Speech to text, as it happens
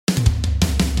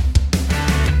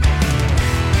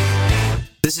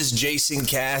This is Jason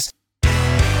Cass.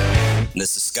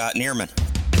 This is Scott Neerman.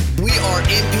 We are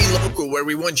MP Local, where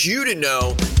we want you to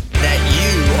know that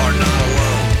you are not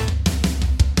alone.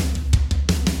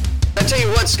 I tell you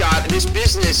what, Scott, this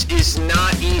business is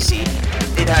not easy.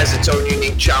 It has its own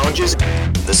unique challenges.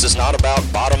 This is not about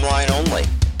bottom line only.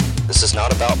 This is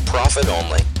not about profit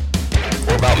only.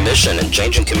 We're about mission and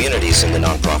changing communities in the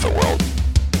nonprofit world.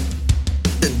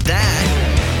 And that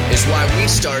is why we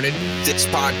started this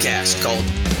podcast called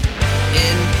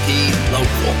MP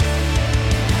Local.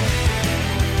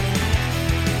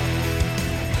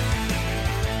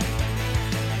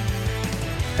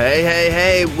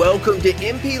 Hey, welcome to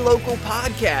MP Local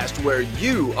Podcast, where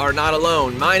you are not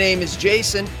alone. My name is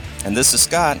Jason. And this is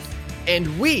Scott.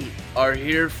 And we are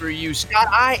here for you. Scott,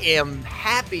 I am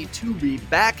happy to be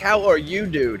back. How are you,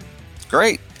 dude?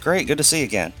 Great. Good to see you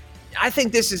again. I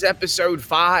think this is episode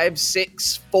 5,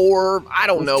 6, 4. I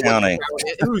don't know. Counting?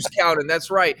 Who's counting? That's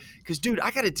right. Because, dude,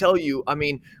 I got to tell you,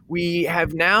 we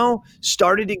have now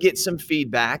started to get some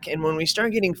feedback. And when we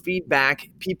start getting feedback,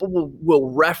 people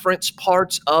will reference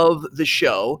parts of the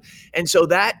show. And so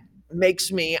that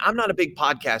makes me, I'm not a big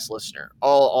podcast listener,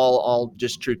 all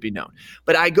just truth be known.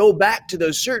 But I go back to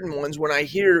those certain ones when I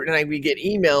hear and we get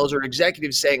emails or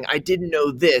executives saying, I didn't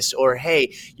know this, or,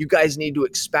 hey, you guys need to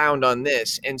expound on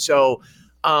this. And so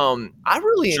I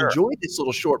really enjoyed this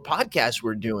little short podcast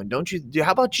we're doing. Don't you?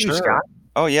 How about you, Scott?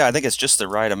 Oh, yeah. I think it's just the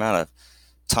right amount of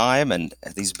time, and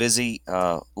these busy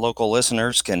local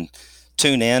listeners can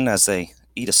tune in as they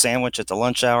eat a sandwich at the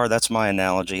lunch hour. That's my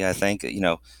analogy. I think,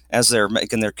 as they're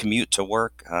making their commute to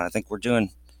work, I think we're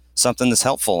doing something that's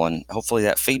helpful, and hopefully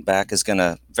that feedback is going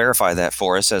to verify that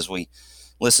for us as we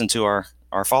listen to our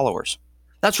followers.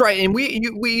 That's right. And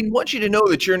we want you to know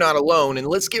that you're not alone. And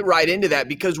let's get right into that,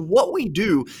 because what we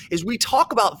do is we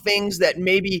talk about things that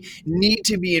maybe need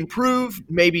to be improved,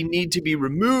 maybe need to be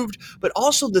removed, but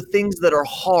also the things that are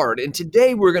hard. And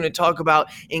today we're going to talk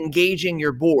about engaging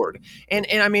your board. And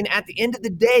at the end of the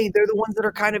day, they're the ones that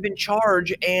are kind of in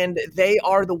charge, and they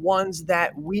are the ones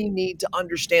that we need to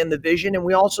understand the vision, and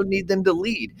we also need them to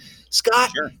lead. Scott,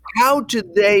 How do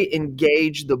they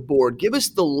engage the board? Give us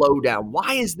the lowdown.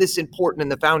 Why is this important in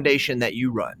the foundation that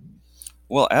you run?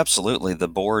 Well, absolutely. The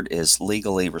board is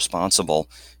legally responsible.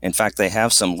 In fact, they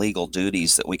have some legal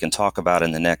duties that we can talk about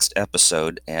in the next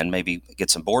episode, and maybe get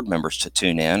some board members to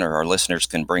tune in, or our listeners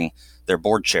can bring their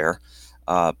board chair.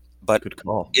 But good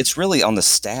call. It's really on the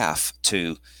staff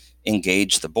to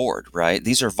engage the board, right?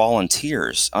 These are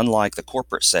volunteers, unlike the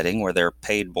corporate setting where they're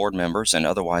paid board members and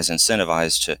otherwise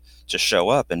incentivized to show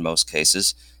up in most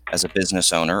cases as a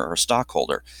business owner or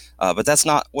stockholder. But that's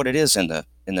not what it is in the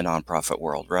nonprofit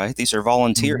world, right? These are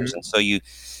volunteers. Mm-hmm. And so you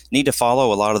need to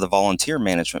follow a lot of the volunteer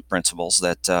management principles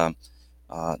that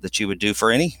you would do for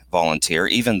any volunteer,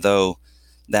 even though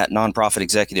that nonprofit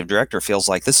executive director feels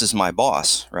like, this is my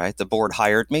boss, right? The board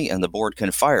hired me and the board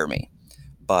can fire me.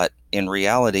 But in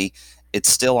reality, it's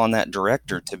still on that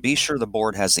director to be sure the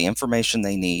board has the information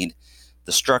they need,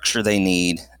 the structure they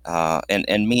need,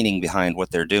 and meaning behind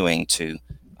what they're doing to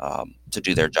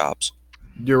do their jobs.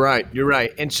 You're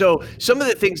right. And so some of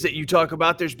the things that you talk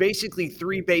about, there's basically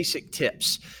 3 basic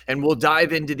tips, and we'll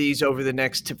dive into these over the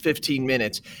next 15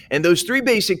 minutes. And those 3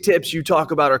 basic tips you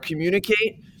talk about are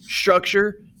communicate,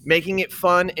 structure, making it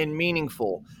fun, and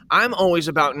meaningful. I'm always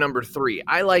about number 3.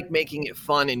 I like making it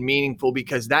fun and meaningful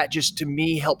because that just, to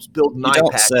me, helps build my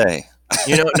Don't say.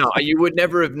 No, you would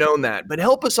never have known that. But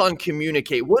help us on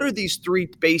communicate. What are these 3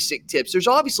 basic tips? There's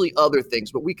obviously other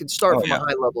things, but we can start from a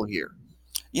high level here.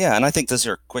 Yeah, and I think these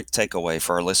are a quick takeaway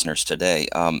for our listeners today.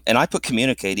 And I put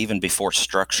communicate even before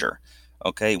structure.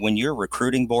 Okay, when you're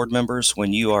recruiting board members,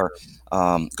 when you are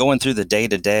going through the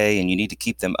day-to-day and you need to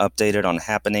keep them updated on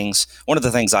happenings, one of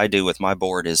the things I do with my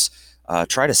board is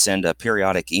try to send a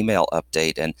periodic email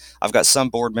update. And I've got some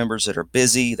board members that are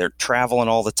busy, they're traveling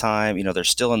all the time, they're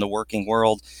still in the working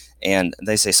world, and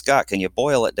they say, Scott, can you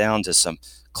boil it down to some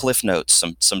cliff notes,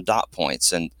 some dot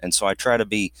points? And so I try to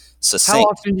be succinct. How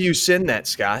often do you send that,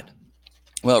 Scott?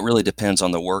 Well, it really depends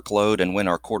on the workload and when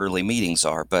our quarterly meetings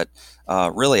are, but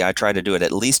really I try to do it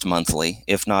at least monthly,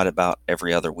 if not about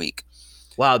every other week.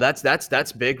 Wow,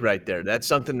 that's big right there. That's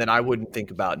something that I wouldn't think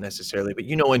about necessarily. But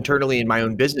internally in my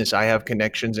own business, I have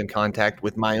connections and contact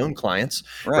with my own clients,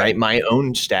 right? My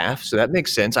own staff. So that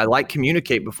makes sense. I like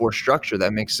communicate before structure.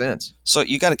 That makes sense. So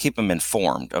you got to keep them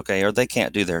informed, okay, or they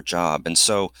can't do their job. And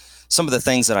so some of the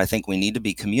things that I think we need to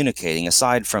be communicating,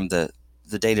 aside from the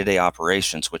day-to-day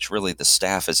operations, which really the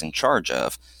staff is in charge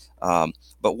of,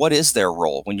 but what is their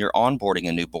role when you're onboarding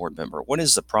a new board member? What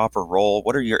is the proper role?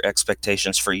 What are your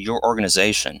expectations for your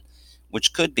organization,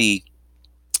 which could be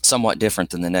somewhat different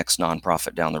than the next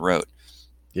nonprofit down the road.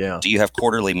 Yeah. Do you have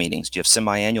quarterly meetings? Do you have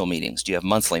semi-annual meetings? Do you have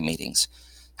monthly meetings?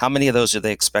 How many of those are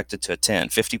they expected to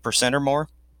attend? 50% or more?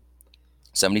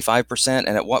 75%? And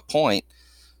at what point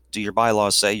do your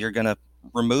bylaws say you're going to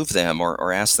remove them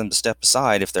or ask them to step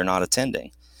aside if they're not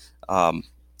attending?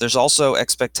 There's also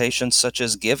expectations such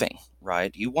as giving,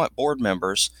 right? You want board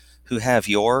members who have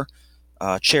your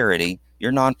charity,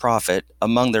 your nonprofit,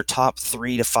 among their top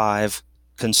 3 to 5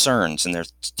 concerns and their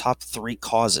top 3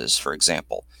 causes, for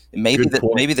example. Maybe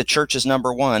the church is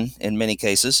number 1 in many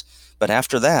cases, but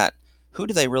after that, who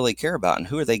do they really care about and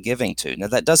who are they giving to? Now,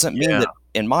 that doesn't mean that,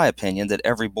 in my opinion, that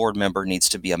every board member needs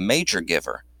to be a major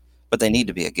giver, but they need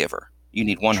to be a giver. You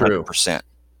need 100%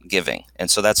 giving. And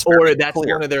so that's clear.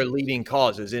 One of their leading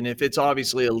causes. And if it's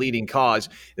obviously a leading cause,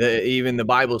 even the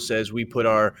Bible says we put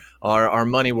our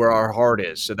money where our heart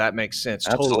is. So that makes sense.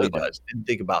 Absolutely. Totally does. Didn't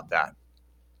think about that.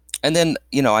 And then,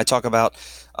 I talk about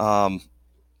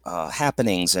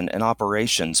happenings and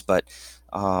operations, but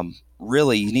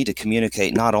really you need to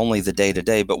communicate not only the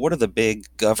day-to-day, but what are the big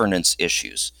governance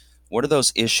issues? What are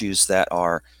those issues that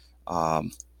are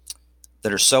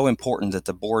so important that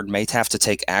the board may have to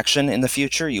take action in the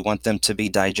future? You want them to be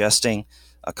digesting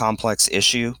a complex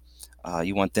issue.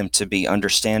 You want them to be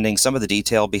understanding some of the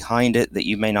detail behind it that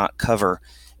you may not cover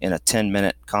in a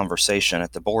 10-minute conversation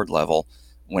at the board level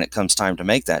when it comes time to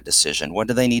make that decision. What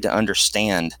do they need to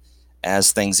understand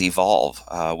as things evolve?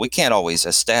 We can't always,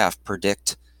 as staff,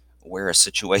 predict where a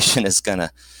situation is going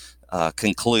to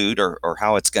conclude or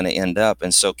how it's going to end up.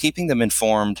 And so keeping them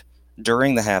informed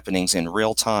during the happenings in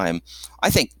real time, I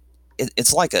think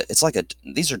it's like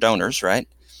these are donors, right?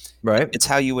 Right. It's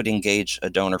how you would engage a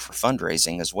donor for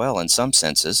fundraising as well. In some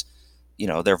senses,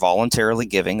 they're voluntarily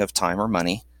giving of time or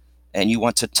money, and you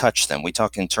want to touch them. We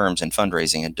talk in terms in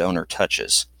fundraising and donor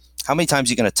touches. How many times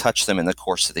are you going to touch them in the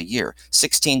course of the year?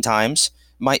 16 times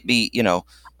might be,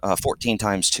 14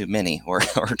 times too many or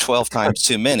 12 times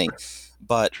too many.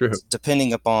 But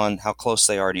depending upon how close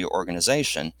they are to your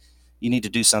organization, you need to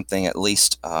do something at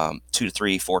least 2 to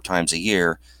 3, 4 times a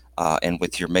year. And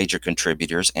with your major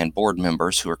contributors and board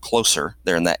members who are closer,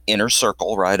 they're in that inner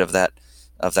circle, right, of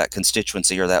that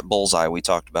constituency or that bullseye we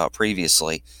talked about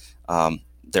previously.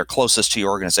 They're closest to your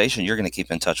organization. You're going to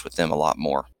keep in touch with them a lot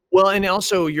more. Well, and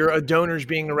also your donors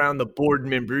being around the board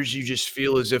members, you just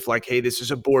feel as if like, hey, this is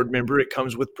a board member. It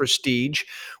comes with prestige.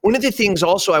 One of the things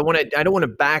also I don't want to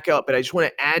back up, but I just want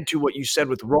to add to what you said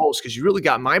with roles, because you really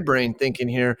got my brain thinking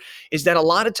here, is that a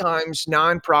lot of times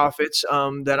nonprofits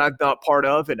that I've been part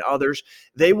of and others,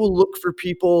 they will look for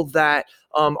people that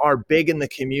are big in the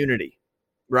community,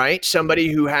 right? Somebody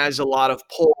who has a lot of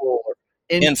pull or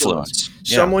influence.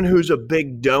 Someone who's a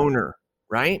big donor,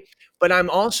 right? But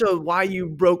I'm also why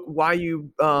you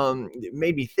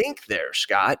made me think there,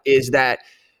 Scott, is that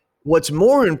what's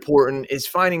more important is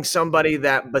finding somebody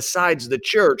that besides the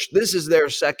church, this is their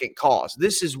second cause.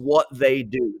 This is what they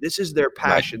do. This is their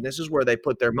passion. Right. This is where they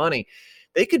put their money.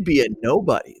 They could be a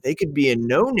nobody. They could be a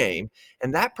no name.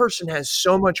 And that person has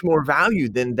so much more value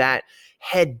than that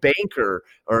head banker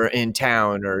or in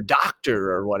town or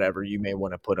doctor or whatever you may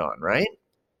want to put on, right?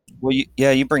 Well,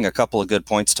 you bring a couple of good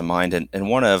points to mind, and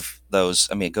one of those,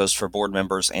 it goes for board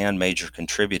members and major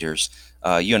contributors.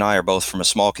 You and I are both from a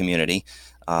small community,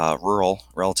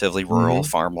 relatively rural,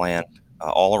 farmland,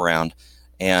 all around,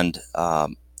 and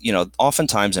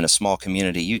oftentimes in a small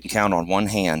community, you can count on one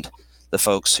hand the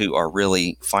folks who are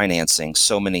really financing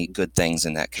so many good things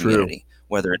in that community,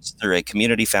 whether it's through a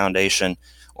community foundation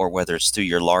or whether it's through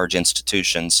your large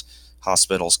institutions,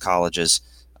 hospitals, colleges,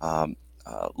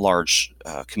 large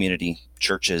community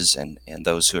churches and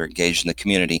those who are engaged in the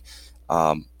community.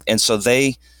 And so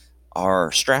they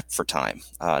are strapped for time.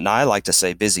 Now, I like to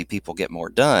say busy people get more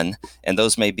done, and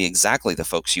those may be exactly the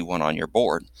folks you want on your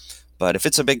board. But if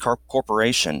it's a big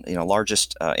corporation,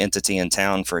 largest entity in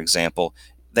town, for example,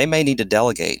 they may need to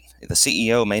delegate. The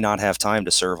CEO may not have time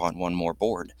to serve on one more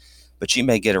board, but you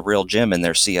may get a real gem in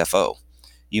their CFO.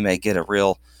 You may get a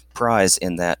real prize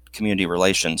in that community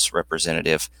relations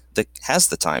representative that has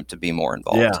the time to be more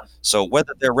involved. Yeah. So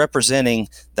whether they're representing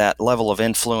that level of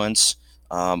influence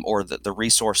or the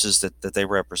resources that they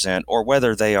represent, or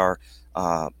whether they are,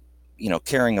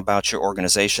 caring about your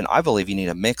organization, I believe you need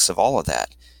a mix of all of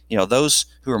that. Those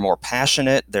who are more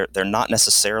passionate, they're not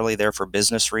necessarily there for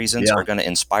business reasons, are going to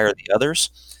inspire the others.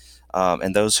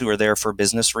 And those who are there for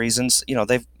business reasons,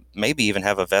 they maybe even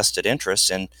have a vested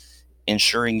interest in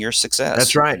ensuring your success.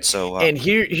 That's right. And so, and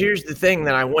here's the thing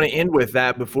that I want to end with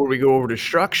that before we go over to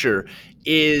structure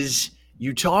is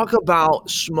you talk about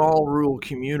small rural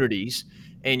communities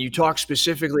and you talk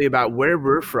specifically about where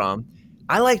we're from.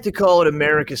 I like to call it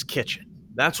America's kitchen,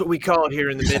 That's what we call it here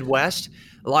in the Midwest.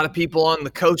 A lot of people on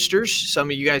the coasters,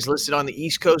 some of you guys listed on the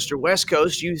East Coast or West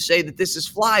Coast, you say that this is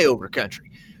flyover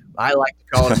country. I like to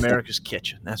call it America's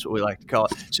kitchen. That's what we like to call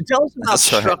it. So tell us about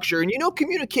That's right. structure. And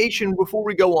communication before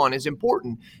we go on is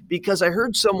important because I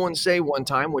heard someone say one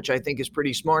time, which I think is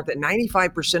pretty smart, that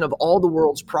 95% of all the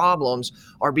world's problems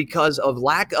are because of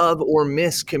lack of or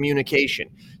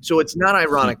miscommunication. So it's not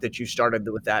ironic that you started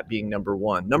with that being number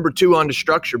one. Number two on to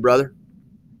structure, brother.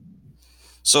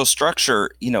 So structure,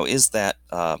 is that,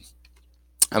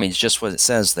 it's just what it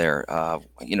says there.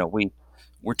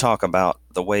 We talk about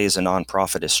the ways a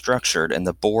nonprofit is structured, and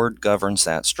the board governs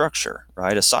that structure,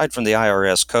 right? Aside from the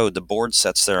IRS code, the board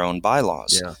sets their own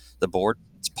bylaws. Yeah. The board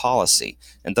sets policy,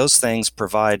 and those things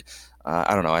provide,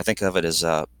 I don't know, I think of it as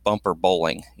bumper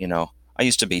bowling. I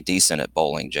used to be decent at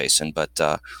bowling, Jason, but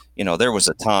there was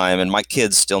a time, and my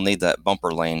kids still need that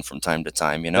bumper lane from time to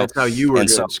time. That's how you were And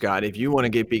good, so Scott. If you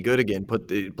want to be good again,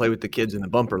 play with the kids in the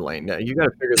bumper lane. Now, you got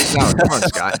to figure this out. Come on,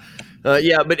 Scott.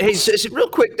 Yeah, but hey, so real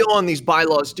quick though on these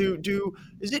bylaws,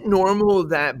 is it normal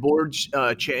that boards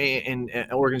and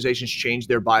organizations change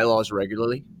their bylaws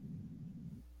regularly?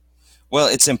 Well,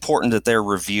 it's important that they're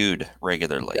reviewed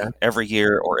regularly, Okay. every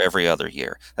year or every other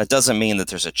year. That doesn't mean that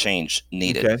there's a change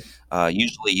needed. Okay.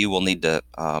 Usually, you will need to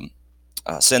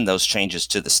send those changes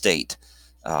to the state,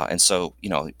 and so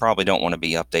you probably don't want to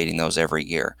be updating those every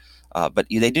year. But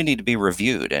they do need to be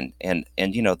reviewed, and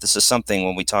this is something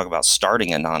when we talk about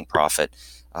starting a nonprofit.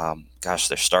 Gosh,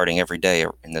 they're starting every day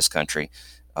in this country.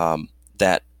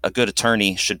 That a good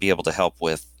attorney should be able to help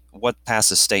with what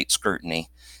passes state scrutiny,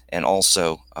 and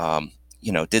also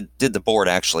did the board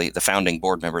the founding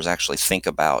board members actually think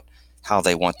about how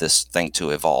they want this thing to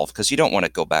evolve? Because you don't want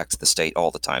to go back to the state all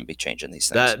the time, be changing these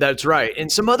things. That's right.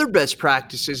 And some other best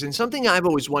practices, and something I've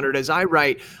always wondered as I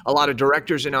write a lot of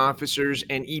directors and officers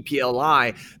and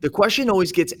EPLI, the question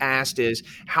always gets asked is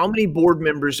how many board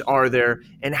members are there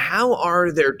and how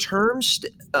are their terms?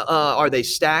 Are they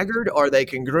staggered? Are they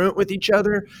congruent with each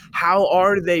other? How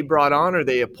are they brought on? Are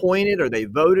they appointed? Are they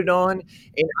voted on?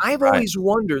 And I've Right. always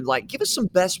wondered, give us some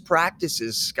best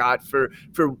practices, Scott, for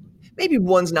maybe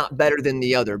one's not better than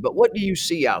the other, but what do you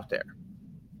see out there?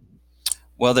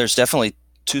 Well, there's definitely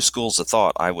two schools of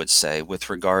thought, I would say, with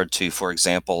regard to, for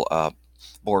example,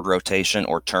 board rotation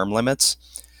or term limits.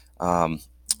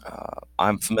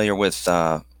 I'm familiar with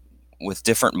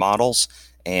different models,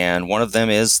 and one of them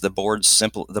is the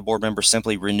board members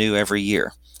simply renew every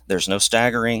year. There's no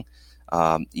staggering.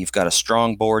 You've got a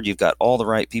strong board. You've got all the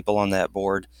right people on that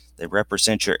board. They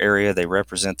represent your area. They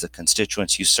represent the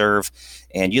constituents you serve,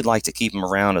 and you'd like to keep them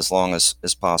around as long as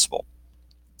possible.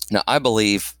 Now, I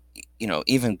believe,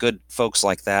 even good folks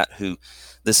like that who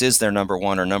this is their number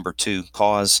one or number two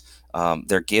cause,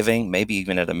 they're giving, maybe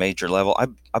even at a major level.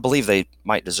 I believe they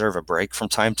might deserve a break from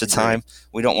time to time.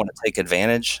 We don't want to take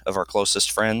advantage of our closest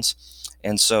friends.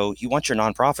 And so you want your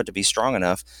nonprofit to be strong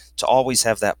enough to always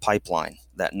have that pipeline,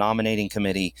 that nominating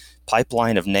committee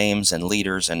pipeline of names and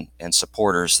leaders and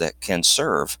supporters that can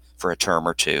serve for a term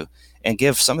or two and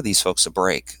give some of these folks a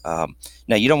break.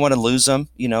 Now, you don't want to lose them.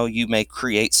 You may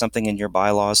create something in your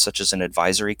bylaws, such as an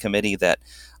advisory committee that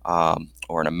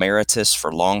or an emeritus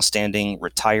for longstanding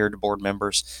retired board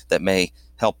members that may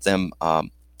help them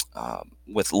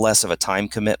with less of a time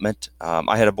commitment.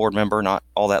 I had a board member not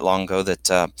all that long ago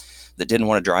that didn't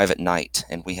want to drive at night,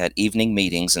 and we had evening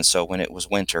meetings. And so when it was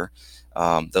winter,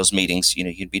 those meetings,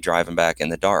 you'd be driving back in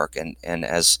the dark, and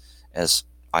as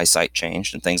eyesight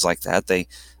changed and things like that, they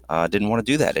didn't want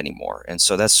to do that anymore. And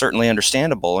so that's certainly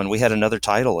understandable. And we had another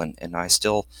title, and I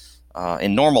still,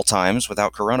 in normal times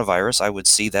without coronavirus, I would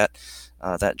see that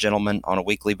gentleman on a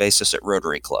weekly basis at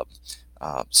Rotary Club.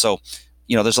 So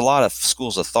there's a lot of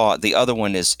schools of thought. The other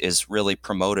one is really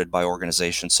promoted by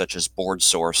organizations such as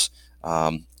BoardSource,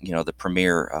 the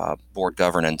premier board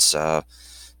governance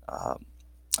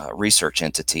research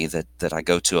entity that I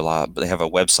go to a lot. They have a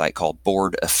website called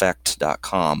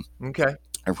boardeffect.com. Okay.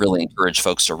 I really encourage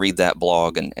folks to read that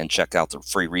blog and check out the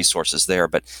free resources there.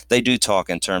 But they do talk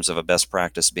in terms of a best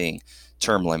practice being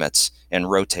term limits and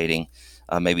rotating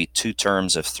maybe 2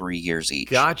 terms of 3 years each.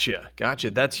 Gotcha.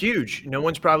 That's huge. No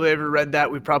one's probably ever read that.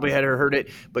 We probably had heard it,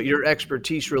 but your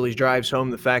expertise really drives home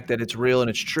the fact that it's real and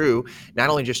it's true, not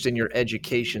only just in your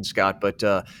education, Scott, but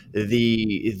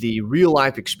the real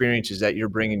life experiences that you're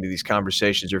bringing to these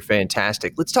conversations are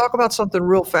fantastic. Let's talk about something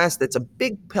real fast that's a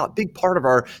big part of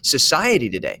our society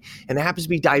today, and that happens to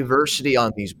be diversity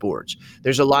on these boards.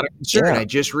 There's a lot of concern. Yeah. I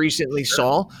just recently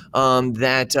saw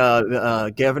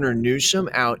that Governor Newsom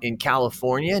out in California.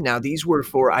 Now, these were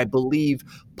for, I believe,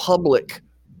 public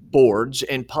boards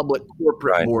and public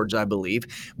corporate Right. boards, I believe.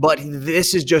 But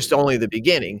this is just only the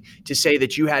beginning to say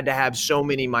that you had to have so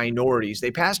many minorities.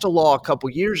 They passed a law a couple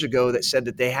years ago that said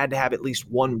that they had to have at least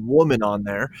one woman on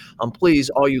there. Please,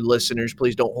 all you listeners,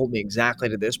 please don't hold me exactly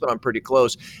to this, but I'm pretty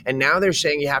close. And now they're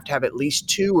saying you have to have at least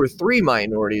 2 or 3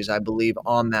 minorities, I believe,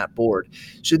 on that board.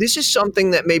 So this is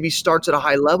something that maybe starts at a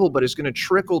high level, but is going to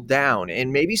trickle down.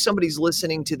 And maybe somebody's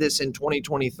listening to this in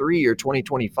 2023 or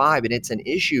 2025, and it's an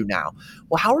issue now.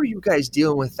 Well, how are you guys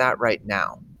dealing with that right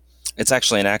now? It's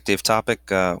actually an active topic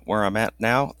where I'm at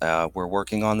now. We're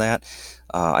working on that.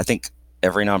 I think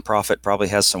every nonprofit probably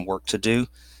has some work to do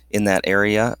in that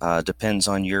area. Depends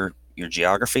on your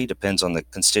geography, depends on the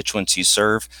constituents you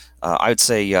serve. I would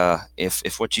say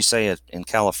if what you say in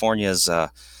California is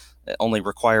only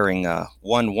requiring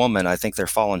one woman, I think they're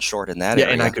falling short in that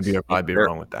area. And I could probably be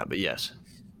wrong with that, but yes.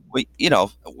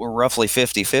 We're roughly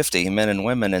 50-50 men and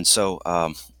women. And so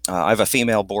I have a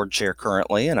female board chair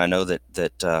currently, and I know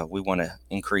that we want to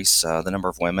increase the number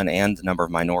of women and the number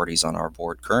of minorities on our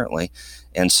board currently.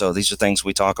 And so these are things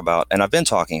we talk about, and I've been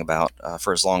talking about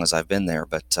for as long as I've been there,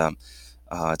 but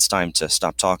it's time to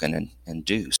stop talking and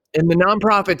do. In the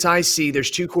nonprofits I see,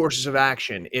 there's 2 courses of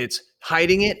action. It's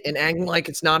hiding it and acting like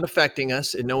it's not affecting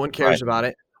us and no one cares about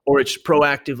it, or it's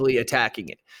proactively attacking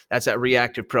it. That's that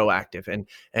reactive proactive.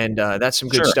 And that's some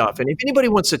good stuff. And if anybody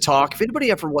wants to talk, if anybody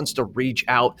ever wants to reach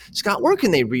out, Scott, where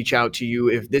can they reach out to you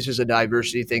if this is a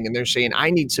diversity thing and they're saying, I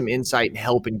need some insight and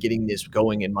help in getting this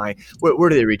going in where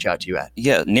do they reach out to you at?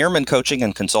 Yeah, Neerman Coaching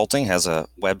and Consulting has a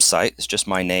website. It's just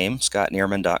my name,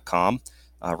 scottneerman.com.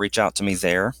 Reach out to me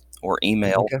there or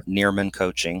email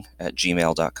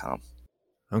neermancoaching@gmail.com.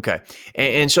 Okay.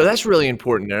 And so that's really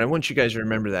important. And I want you guys to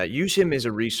remember that. Use him as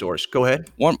a resource. Go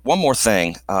ahead. One more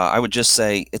thing. I would just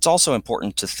say it's also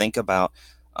important to think about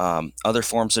other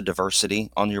forms of diversity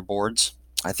on your boards.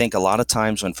 I think a lot of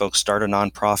times when folks start a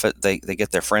nonprofit, they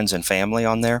get their friends and family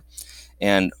on there.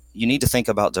 And you need to think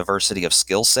about diversity of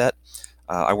skill set.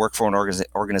 I work for an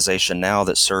organization now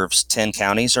that serves 10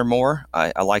 counties or more.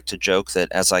 I like to joke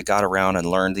that as I got around and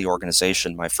learned the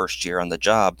organization my first year on the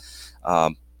job,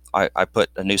 I put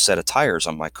a new set of tires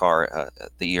on my car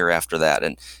the year after that.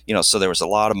 And, so there was a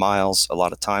lot of miles, a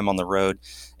lot of time on the road.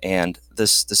 And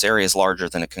this area is larger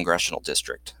than a congressional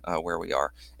district where we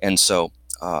are. And so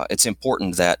it's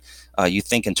important that you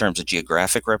think in terms of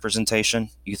geographic representation.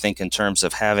 You think in terms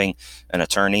of having an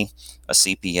attorney, a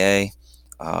CPA,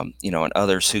 and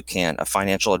others who can, a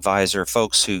financial advisor,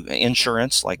 folks who,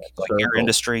 insurance, like your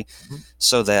industry,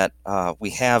 so that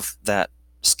we have that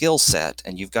skill set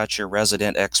and you've got your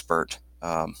resident expert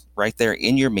right there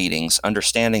in your meetings,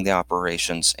 understanding the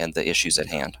operations and the issues at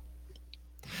hand.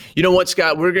 You know what,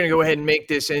 Scott? We're going to go ahead and make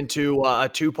this into a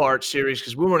 2-part series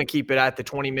because we want to keep it at the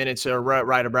 20 minutes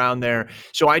right around there.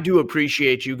 So I do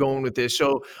appreciate you going with this.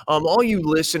 So all you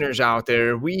listeners out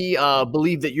there, we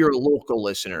believe that you're a local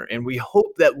listener, and we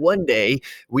hope that one day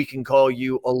we can call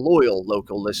you a loyal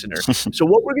local listener. So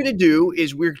what we're going to do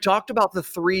is we've talked about the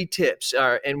 3 tips,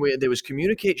 and there was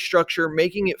communicate, structure,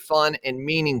 making it fun and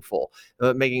meaningful.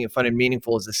 Making it fun and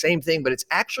meaningful is the same thing, but it's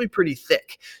actually pretty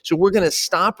thick. So we're going to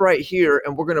stop right here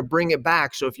and we're going to bring it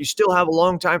back. So if you still have a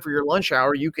long time for your lunch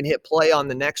hour, you can hit play on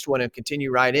the next one and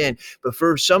continue right in. But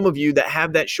for some of you that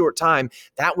have that short time,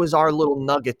 that was our little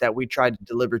nugget that we tried to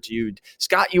deliver to you.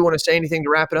 Scott, you want to say anything to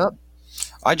wrap it up?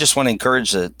 I just want to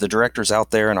encourage the directors out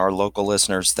there and our local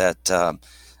listeners that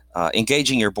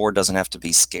engaging your board doesn't have to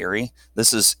be scary.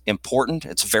 This is important.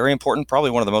 It's very important,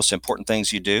 probably one of the most important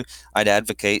things you do. I'd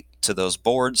advocate to those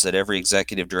boards that every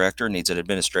executive director needs an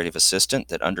administrative assistant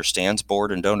that understands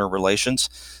board and donor relations.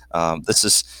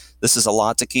 This is a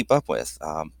lot to keep up with.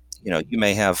 You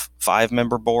may have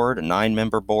 5-member board, a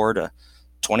 9-member board, a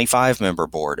 25-member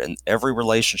board, and every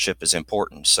relationship is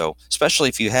important. So especially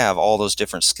if you have all those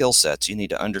different skill sets, you need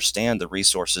to understand the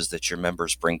resources that your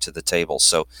members bring to the table.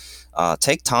 So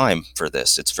take time for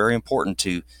this. It's very important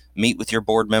to meet with your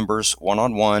board members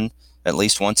one-on-one at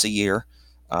least once a year.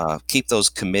 Keep those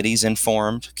committees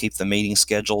informed, keep the meeting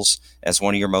schedules as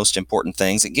one of your most important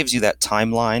things. It gives you that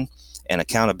timeline and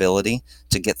accountability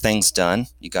to get things done.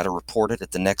 You got to report it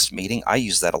at the next meeting. I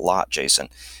use that a lot, Jason.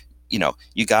 You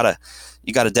got a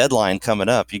deadline coming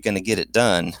up. You're going to get it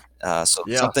done.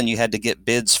 Something you had to get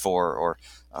bids for, or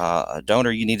a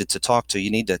donor you needed to talk to,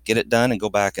 you need to get it done and go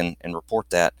back and report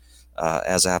that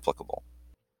as applicable.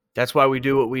 That's why we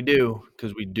do what we do,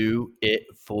 because we do it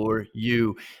for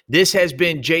you. This has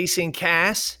been Jason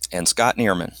Cass and Scott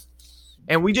Neerman.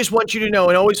 And we just want you to know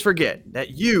and always forget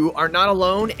that you are not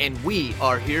alone and we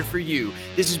are here for you.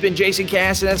 This has been Jason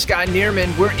Cass and that's Scott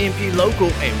Neerman. We're MP Local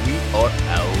and we are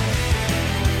out.